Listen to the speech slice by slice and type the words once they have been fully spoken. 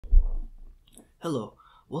Hello,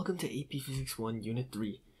 welcome to AP Physics 1 Unit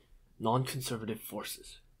 3, Non-Conservative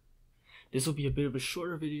Forces. This will be a bit of a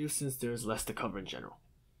shorter video since there is less to cover in general.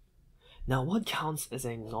 Now, what counts as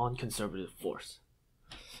a non-conservative force?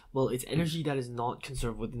 Well, it's energy that is not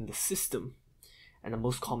conserved within the system, and the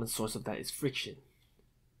most common source of that is friction.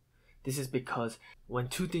 This is because when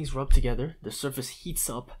two things rub together, the surface heats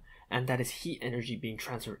up, and that is heat energy being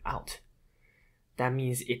transferred out. That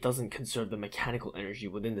means it doesn't conserve the mechanical energy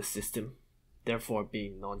within the system, therefore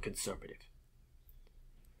being non-conservative.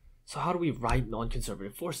 So how do we write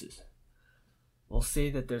non-conservative forces? Well,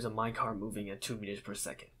 say that there's a minecart moving at 2 meters per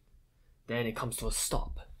second. Then it comes to a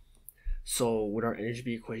stop. So would our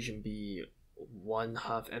energy equation be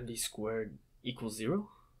 1/2 mv squared equals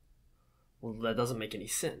 0? Well, that doesn't make any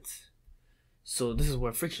sense. So this is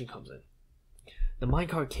where friction comes in. The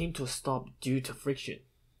minecart came to a stop due to friction.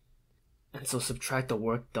 And so subtract the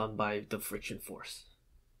work done by the friction force.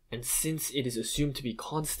 And since it is assumed to be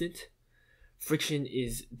constant, friction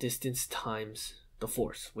is distance times the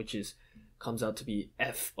force, which comes out to be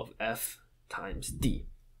F of F times D.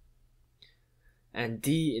 And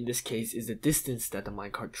D in this case is the distance that the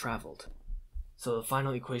minecart traveled. So the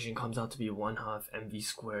final equation comes out to be 1/2 mv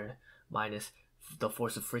squared minus the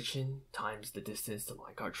force of friction times the distance the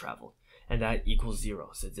minecart traveled. And that equals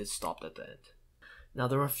 0 since it stopped at the end. Now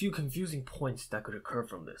there are a few confusing points that could occur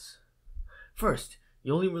from this. First,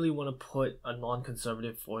 you only really want to put a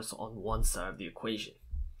non-conservative force on one side of the equation,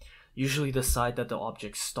 usually the side that the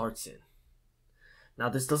object starts in. Now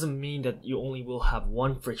this doesn't mean that you only will have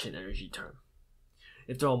one friction energy term.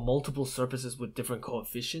 If there are multiple surfaces with different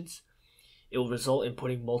coefficients, it will result in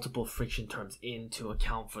putting multiple friction terms in to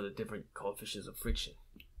account for the different coefficients of friction.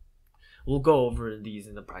 We'll go over these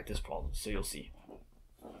in the practice problems, so you'll see.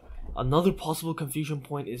 Another possible confusion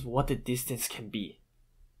point is what the distance can be.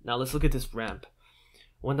 Now let's look at this ramp.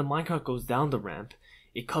 When the minecart goes down the ramp,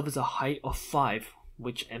 it covers a height of 5,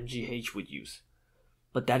 which MGH would use.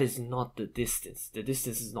 But that is not the distance. The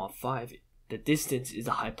distance is not 5. The distance is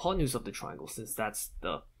the hypotenuse of the triangle, since that's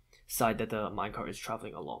the side that the minecart is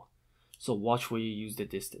traveling along. So watch where you use the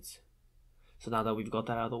distance. So now that we've got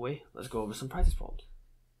that out of the way, let's go over some practice problems.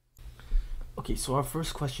 Okay, so our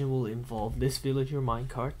first question will involve this villager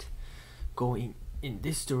minecart going in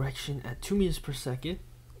this direction at 2 meters per second.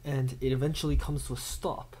 And it eventually comes to a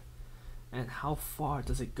stop. And how far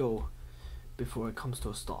does it go before it comes to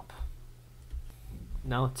a stop?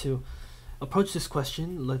 Now to approach this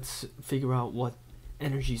question, let's figure out what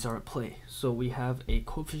energies are at play. So we have a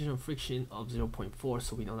coefficient of friction of 0.4,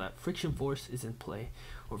 so we know that friction force is in play,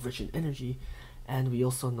 or friction energy, and we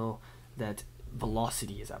also know that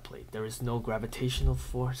velocity is at play. There is no gravitational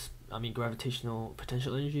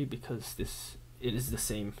potential energy, because it is the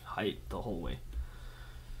same height the whole way.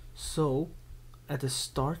 So at the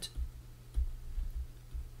start,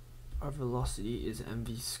 our velocity is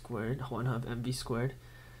mv squared, 1/2 mv squared,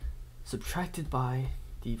 subtracted by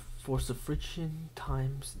the force of friction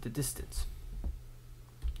times the distance.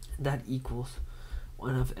 That equals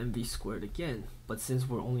 1/2 mv squared again, but since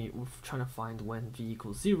we're trying to find when v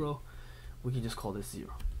equals 0, we can just call this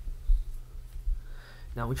 0.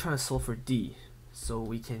 Now we're trying to solve for d, so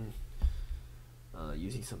we can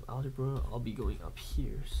using some algebra, I'll be going up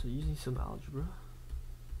here. So using some algebra,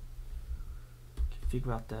 we can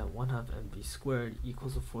figure out that 1/2 mv squared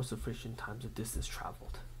equals the force of friction times the distance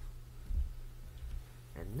traveled.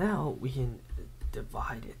 And now we can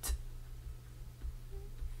divide it.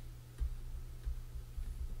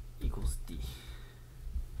 Equals d.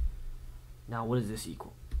 Now what does this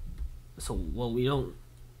equal? So well, we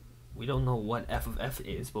don't know what f of f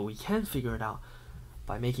is, but we can figure it out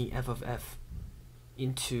by making f of f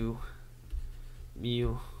into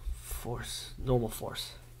mu force, normal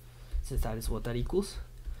force, since that is what that equals.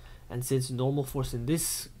 And since normal force in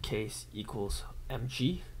this case equals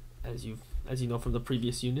mg, as you know from the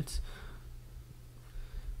previous units,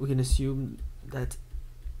 we can assume that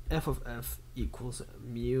f of f equals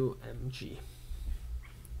mu mg.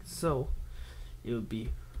 So it would be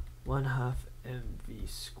 1/2 mv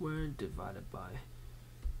squared divided by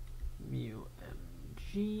mu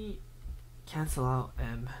mg. Cancel out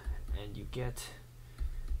m, and you get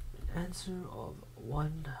an answer of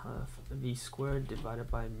 1/2 v squared divided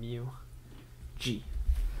by mu g.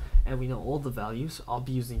 And we know all the values. I'll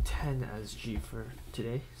be using 10 as g for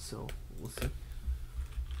today, so we'll see.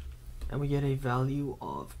 And we get a value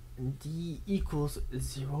of d equals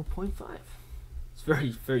 0.5. It's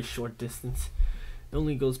very short distance. It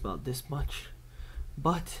only goes about this much.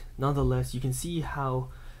 But nonetheless, you can see how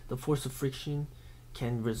the force of friction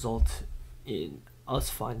can result in us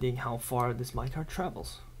finding how far this minecart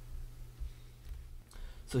travels.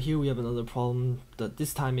 So here we have another problem, that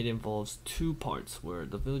this time it involves two parts where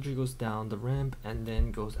the villager goes down the ramp and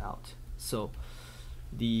then goes out. So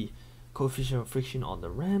the coefficient of friction on the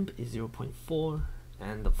ramp is 0.4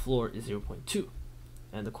 and the floor is 0.2.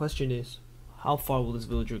 And the question is, how far will this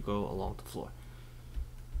villager go along the floor?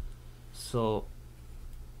 So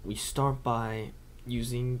we start by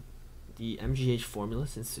using the MGH formula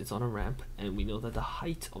since it's on a ramp, and we know that the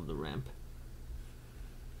height of the ramp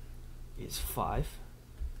is 5,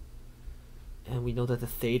 and we know that the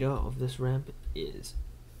theta of this ramp is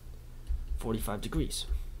 45 degrees.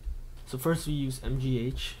 So first we use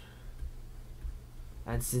MGH,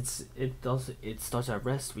 and since it starts at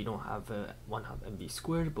rest, we don't have 1/2 mv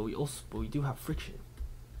squared, but we do have friction,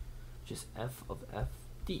 which is F of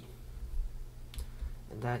FD,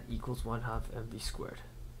 and that equals 1/2 mv squared.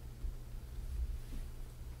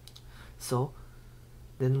 So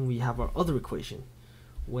then we have our other equation.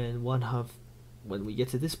 When we get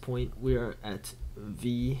to this point, we're at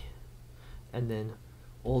V, and then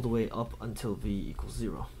all the way up until V equals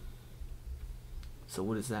 0. So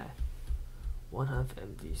what is that? 1/2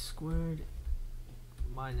 mv squared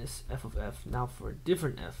minus F of F, now for a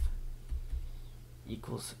different F,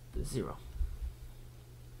 equals 0.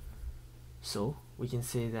 So we can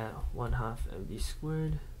say that 1/2 mv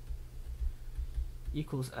squared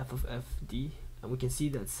equals F of FD, and we can see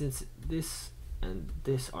that since this and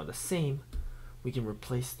this are the same, we can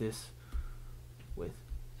replace this with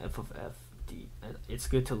F of FD, and it's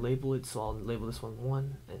good to label it, so I'll label this one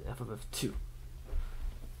 1 and F of F2.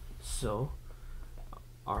 So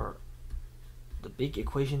the big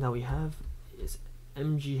equation that we have is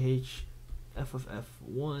MGH F of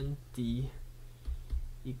F1D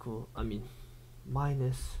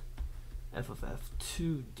minus F of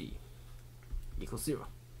F2D equals 0.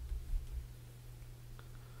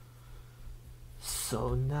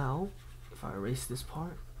 So now, if I erase this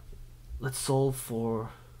part, let's solve for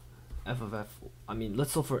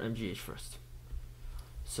let's solve for MGH first.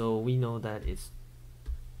 So we know that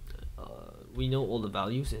we know all the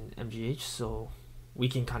values in MGH, so we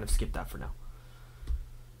can kind of skip that for now.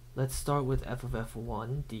 Let's start with F of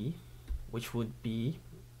F1D, which would be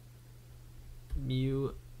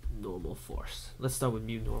mu normal force. Let's start with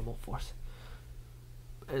mu normal force.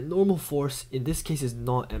 And normal force in this case is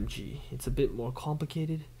not mg. It's a bit more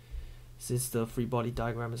complicated since the free body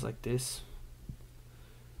diagram is like this.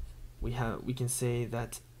 We can say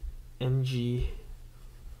that mg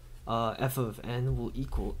f of n will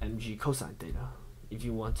equal mg cosine theta. If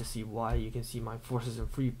you want to see why, you can see my forces and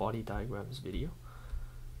free body diagrams video.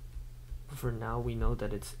 But for now, we know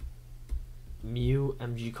that it's mu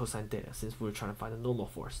mg cosine theta since we're trying to find a normal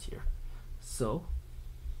force here. So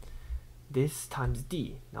this times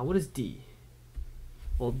d. Now what is d?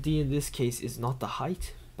 Well, d in this case is not the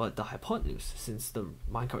height, but the hypotenuse, since the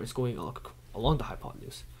minecart is going along the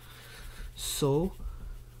hypotenuse. So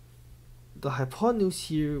the hypotenuse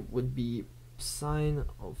here would be sine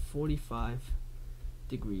of 45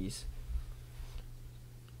 degrees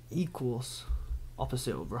equals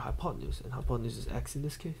opposite over hypotenuse, and hypotenuse is x in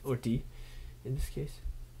this case, or d in this case.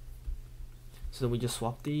 So then we just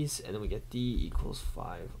swap these, and then we get d equals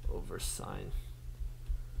 5 over sine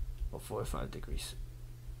of 45 degrees.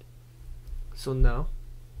 So now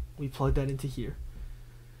we plug that into here,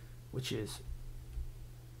 which is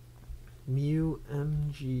mu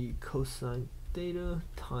mg cosine theta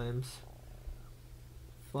times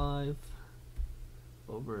 5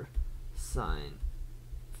 over sine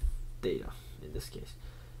theta in this case.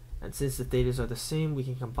 And since the thetas are the same, we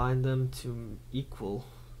can combine them to equal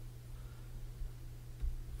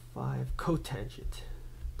 5 cotangent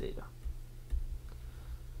theta.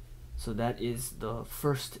 So that is the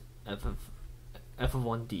first f of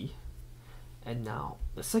 1d. And now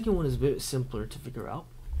the second one is a bit simpler to figure out.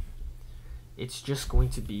 It's just going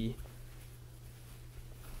to be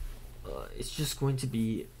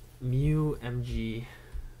mu mg.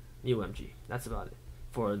 That's about it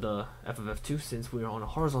for the f of f2. Since we're on a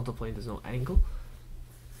horizontal plane, there's no angle,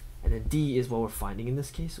 and then d is what we're finding in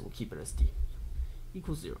this case, so we'll keep it as d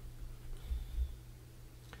equals 0.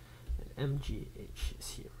 And mgh is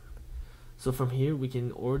here. So from here we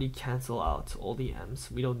can already cancel out all the m's.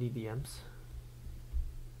 We don't need the m's.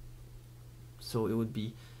 So it would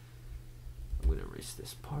be, I'm going to erase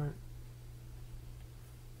this part.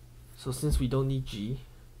 So since we don't need g,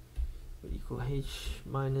 it would equal h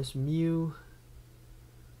minus mu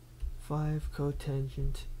 5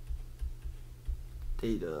 cotangent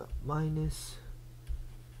theta minus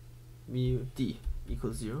mu d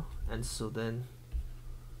equals 0. And so then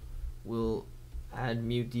we'll add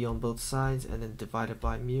mu d on both sides and then divide it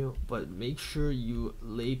by mu, but make sure you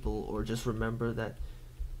label or just remember that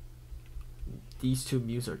these two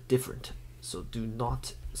mu's are different, so do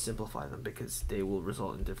not simplify them because they will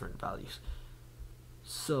result in different values.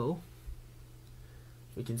 So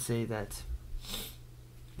we can say that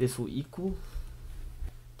this will equal,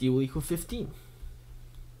 d will equal 15.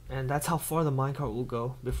 And that's how far the minecart will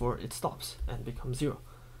go before it stops and becomes 0.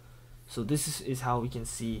 So this is how we can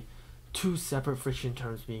see two separate friction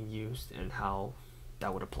terms being used and how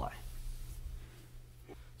that would apply.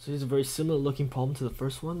 So here's a very similar looking problem to the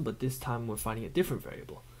first one, but this time we're finding a different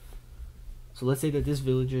variable. So let's say that this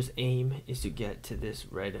villager's aim is to get to this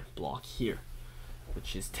red block here,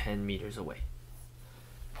 which is 10 meters away.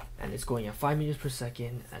 And it's going at 5 meters per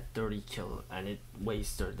second at 30 kilo, and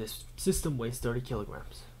this system weighs 30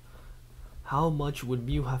 kilograms. How much would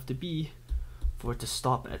mu have to be for it to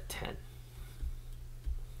stop at 10?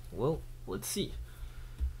 Well, let's see.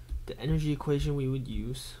 The energy equation we would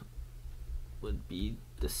use would be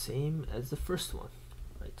the same as the first one,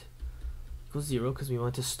 right? Equals 0 because we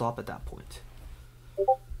want to stop at that point.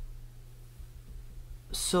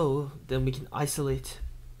 So then we can isolate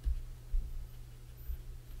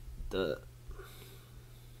the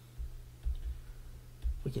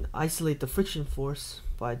friction force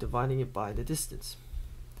by dividing it by the distance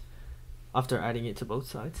after adding it to both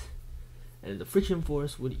sides, and the friction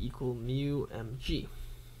force would equal mu mg.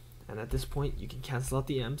 And at this point you can cancel out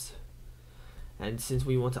the m's, and since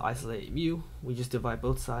we want to isolate mu, we just divide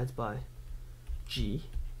both sides by g.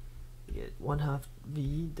 You get 1/2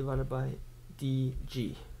 v divided by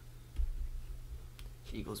dg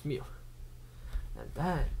equals mu, and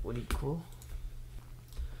that would equal,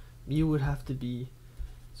 mu would have to be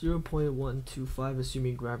 0.125,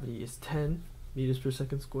 assuming gravity is 10 meters per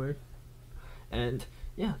second squared. And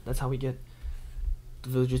yeah, that's how we get the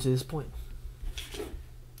villager to this point.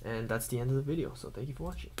 And that's the end of the video, so thank you for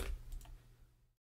watching.